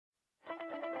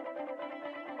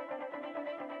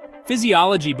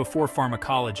Physiology before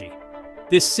pharmacology.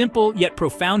 This simple yet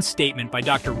profound statement by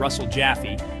Dr. Russell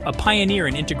Jaffe, a pioneer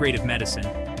in integrative medicine,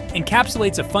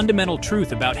 encapsulates a fundamental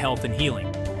truth about health and healing.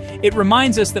 It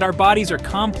reminds us that our bodies are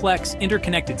complex,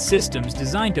 interconnected systems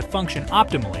designed to function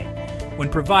optimally when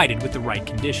provided with the right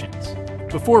conditions.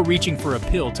 Before reaching for a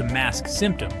pill to mask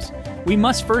symptoms, we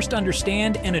must first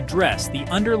understand and address the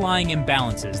underlying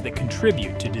imbalances that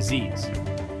contribute to disease.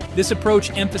 This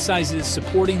approach emphasizes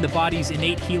supporting the body's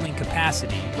innate healing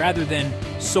capacity rather than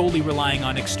solely relying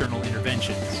on external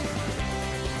interventions.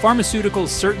 Pharmaceuticals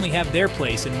certainly have their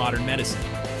place in modern medicine.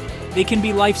 They can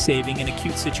be life-saving in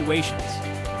acute situations.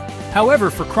 However,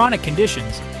 for chronic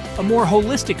conditions, a more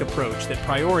holistic approach that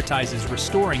prioritizes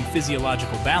restoring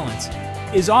physiological balance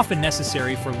is often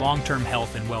necessary for long-term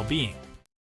health and well-being.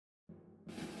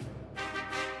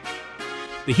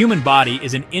 The human body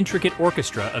is an intricate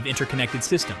orchestra of interconnected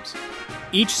systems.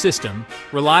 Each system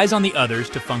relies on the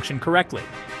others to function correctly.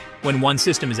 When one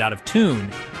system is out of tune,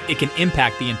 it can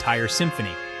impact the entire symphony,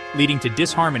 leading to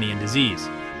disharmony and disease.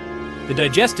 The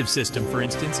digestive system, for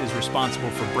instance, is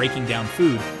responsible for breaking down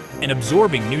food and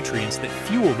absorbing nutrients that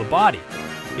fuel the body.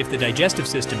 If the digestive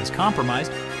system is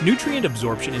compromised, nutrient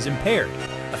absorption is impaired,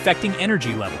 affecting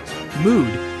energy levels,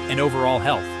 mood, and overall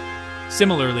health.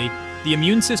 Similarly, the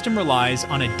immune system relies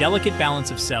on a delicate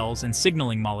balance of cells and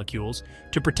signaling molecules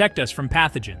to protect us from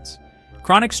pathogens.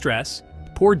 Chronic stress,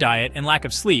 poor diet, and lack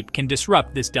of sleep can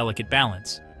disrupt this delicate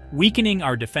balance, weakening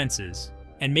our defenses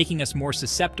and making us more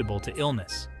susceptible to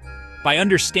illness. By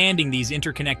understanding these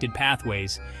interconnected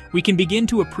pathways, we can begin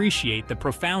to appreciate the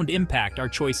profound impact our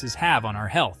choices have on our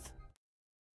health.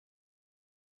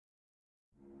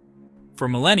 For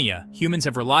millennia, humans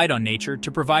have relied on nature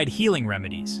to provide healing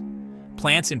remedies.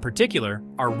 Plants, in particular,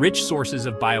 are rich sources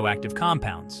of bioactive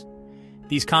compounds.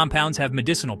 These compounds have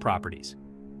medicinal properties.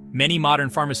 Many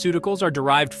modern pharmaceuticals are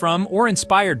derived from or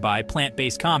inspired by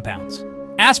plant-based compounds.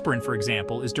 Aspirin, for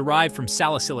example, is derived from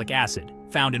salicylic acid,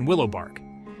 found in willow bark.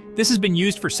 This has been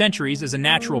used for centuries as a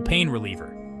natural pain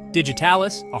reliever.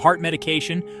 Digitalis, a heart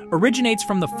medication, originates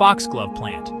from the foxglove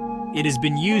plant. It has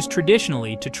been used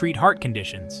traditionally to treat heart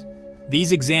conditions.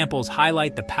 These examples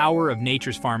highlight the power of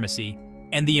nature's pharmacy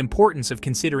and the importance of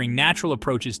considering natural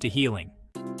approaches to healing.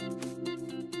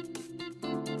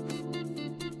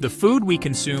 The food we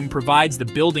consume provides the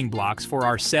building blocks for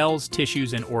our cells,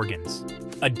 tissues, and organs.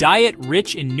 A diet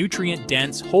rich in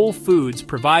nutrient-dense whole foods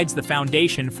provides the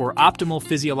foundation for optimal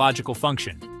physiological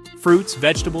function. Fruits,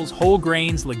 vegetables, whole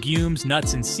grains, legumes,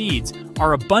 nuts, and seeds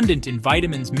are abundant in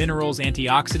vitamins, minerals,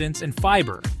 antioxidants, and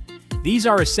fiber. These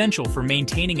are essential for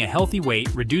maintaining a healthy weight,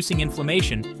 reducing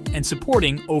inflammation, and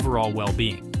supporting overall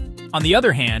well-being. On the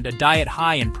other hand, a diet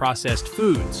high in processed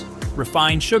foods,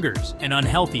 refined sugars, and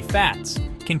unhealthy fats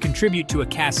can contribute to a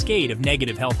cascade of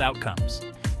negative health outcomes.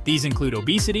 These include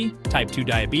obesity, type 2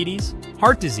 diabetes,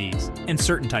 heart disease, and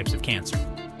certain types of cancer.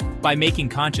 By making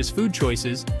conscious food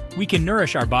choices, we can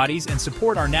nourish our bodies and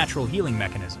support our natural healing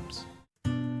mechanisms.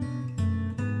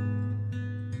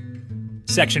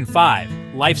 Section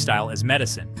 5. Lifestyle as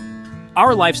medicine.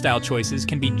 Our lifestyle choices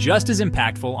can be just as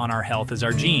impactful on our health as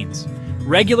our genes.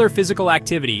 Regular physical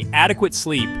activity, adequate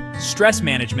sleep, stress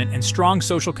management, and strong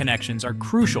social connections are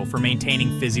crucial for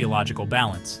maintaining physiological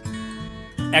balance.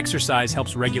 Exercise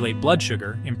helps regulate blood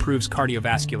sugar, improves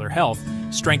cardiovascular health,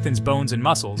 strengthens bones and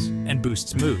muscles, and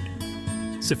boosts mood.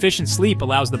 Sufficient sleep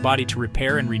allows the body to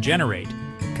repair and regenerate,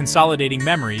 consolidating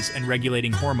memories and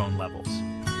regulating hormone levels.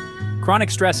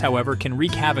 Chronic stress, however, can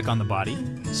wreak havoc on the body,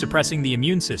 suppressing the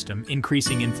immune system,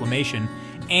 increasing inflammation,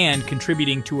 and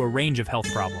contributing to a range of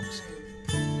health problems.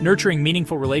 Nurturing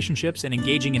meaningful relationships and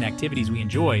engaging in activities we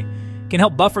enjoy can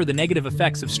help buffer the negative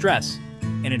effects of stress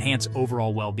and enhance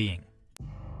overall well-being.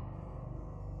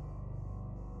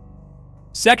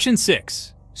 Section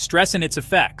 6. Stress and its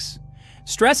effects.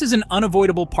 Stress is an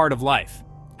unavoidable part of life.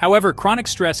 However, chronic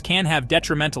stress can have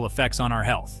detrimental effects on our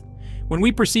health. When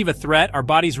we perceive a threat, our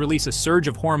bodies release a surge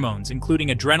of hormones, including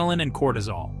adrenaline and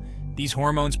cortisol. These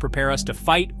hormones prepare us to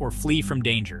fight or flee from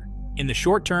danger. In the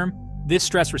short term, this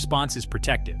stress response is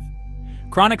protective.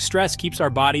 Chronic stress keeps our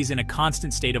bodies in a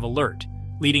constant state of alert,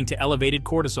 leading to elevated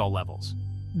cortisol levels.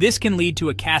 This can lead to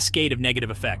a cascade of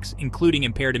negative effects, including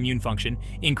impaired immune function,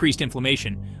 increased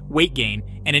inflammation, weight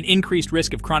gain, and an increased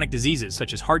risk of chronic diseases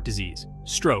such as heart disease,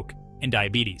 stroke, and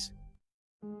diabetes.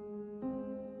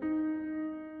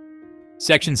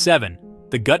 Section 7.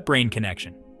 The gut-brain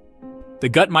connection. The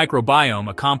gut microbiome,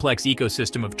 a complex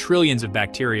ecosystem of trillions of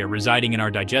bacteria residing in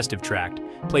our digestive tract,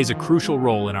 plays a crucial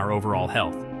role in our overall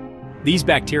health. These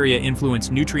bacteria influence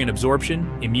nutrient absorption,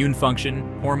 immune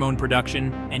function, hormone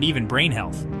production, and even brain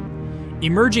health.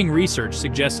 Emerging research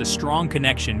suggests a strong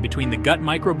connection between the gut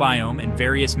microbiome and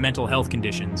various mental health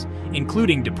conditions,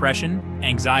 including depression,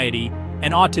 anxiety,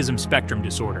 and autism spectrum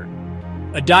disorder.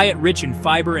 A diet rich in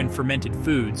fiber and fermented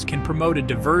foods can promote a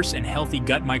diverse and healthy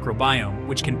gut microbiome,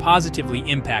 which can positively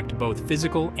impact both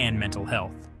physical and mental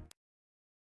health.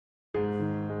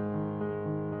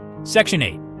 Section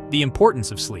 8. The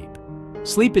importance of sleep.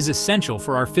 Sleep is essential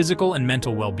for our physical and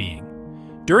mental well-being.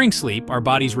 During sleep, our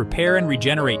bodies repair and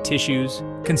regenerate tissues,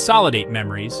 consolidate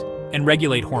memories, and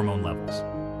regulate hormone levels.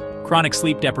 Chronic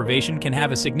sleep deprivation can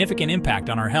have a significant impact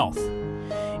on our health,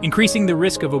 increasing the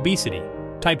risk of obesity,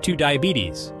 type 2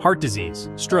 diabetes, heart disease,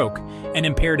 stroke, and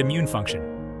impaired immune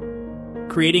function.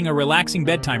 Creating a relaxing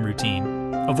bedtime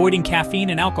routine, avoiding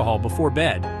caffeine and alcohol before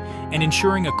bed, and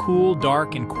ensuring a cool,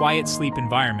 dark, and quiet sleep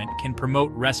environment can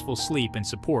promote restful sleep and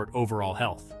support overall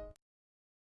health.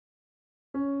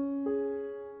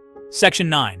 Section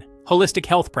 9. Holistic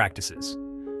health practices.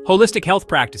 Holistic health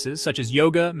practices such as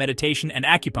yoga, meditation, and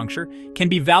acupuncture can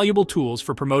be valuable tools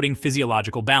for promoting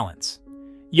physiological balance.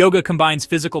 Yoga combines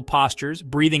physical postures,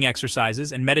 breathing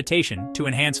exercises, and meditation to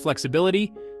enhance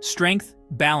flexibility, strength,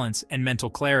 balance, and mental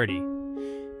clarity.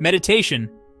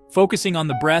 Meditation, focusing on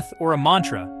the breath or a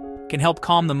mantra, can help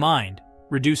calm the mind,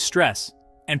 reduce stress,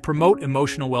 and promote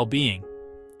emotional well-being.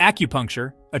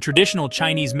 Acupuncture, a traditional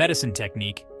Chinese medicine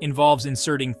technique, involves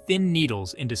inserting thin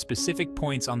needles into specific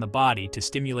points on the body to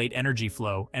stimulate energy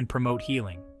flow and promote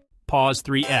healing. Pause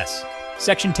 3S.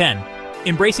 Section 10.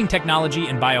 Embracing technology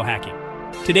and biohacking.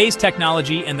 Today's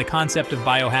technology and the concept of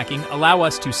biohacking allow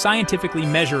us to scientifically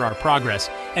measure our progress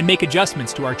and make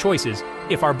adjustments to our choices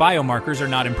if our biomarkers are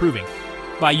not improving.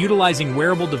 By utilizing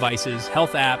wearable devices,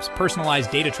 health apps, personalized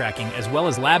data tracking, as well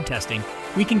as lab testing,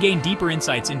 we can gain deeper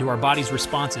insights into our body's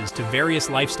responses to various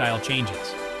lifestyle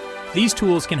changes. These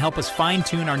tools can help us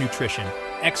fine-tune our nutrition,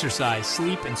 exercise,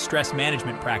 sleep, and stress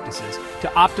management practices to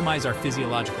optimize our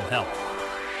physiological health.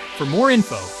 For more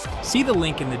info, see the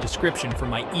link in the description for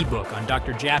my ebook on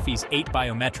Dr. Jaffe's 8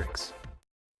 biometrics.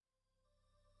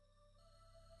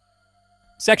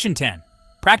 Section 10.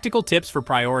 Practical tips for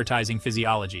prioritizing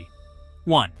physiology.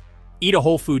 1. Eat a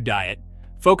whole food diet.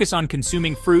 Focus on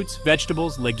consuming fruits,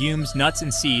 vegetables, legumes, nuts,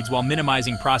 and seeds while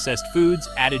minimizing processed foods,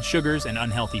 added sugars, and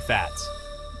unhealthy fats.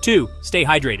 2. Stay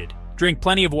hydrated. Drink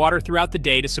plenty of water throughout the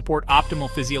day to support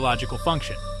optimal physiological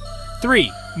function.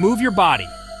 3. Move your body.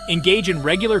 Engage in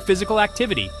regular physical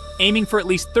activity, aiming for at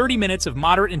least 30 minutes of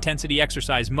moderate intensity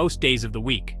exercise most days of the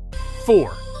week.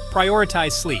 4.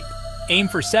 Prioritize sleep. Aim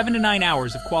for 7 to 9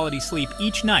 hours of quality sleep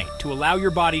each night to allow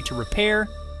your body to repair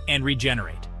and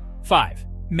regenerate. 5.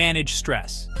 Manage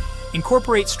stress.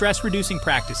 Incorporate stress-reducing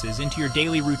practices into your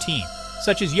daily routine,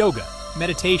 such as yoga,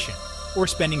 meditation, or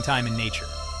spending time in nature.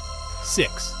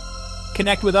 6.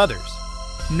 Connect with others.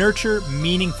 Nurture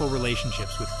meaningful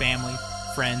relationships with family,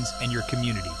 friends, and your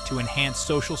community to enhance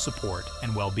social support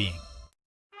and well-being.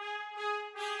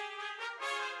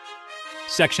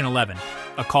 Section 11.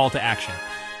 A call to action.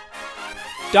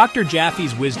 Dr.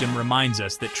 Jaffe's wisdom reminds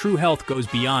us that true health goes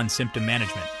beyond symptom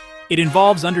management. It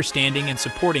involves understanding and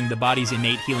supporting the body's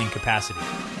innate healing capacity.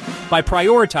 By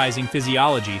prioritizing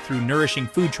physiology through nourishing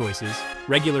food choices,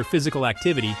 regular physical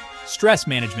activity, stress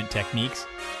management techniques,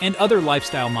 and other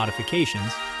lifestyle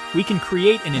modifications, we can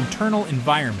create an internal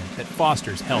environment that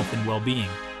fosters health and well-being.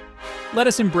 Let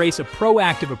us embrace a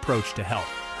proactive approach to health,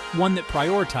 one that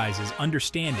prioritizes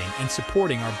understanding and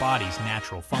supporting our body's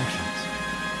natural functions.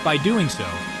 By doing so,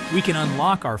 we can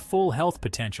unlock our full health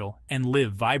potential and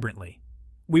live vibrantly.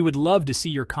 We would love to see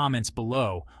your comments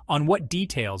below on what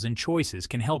details and choices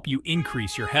can help you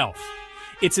increase your health.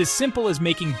 It's as simple as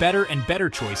making better and better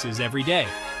choices every day.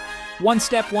 One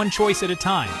step, one choice at a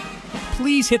time.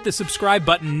 Please hit the subscribe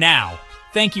button now.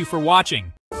 Thank you for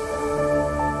watching.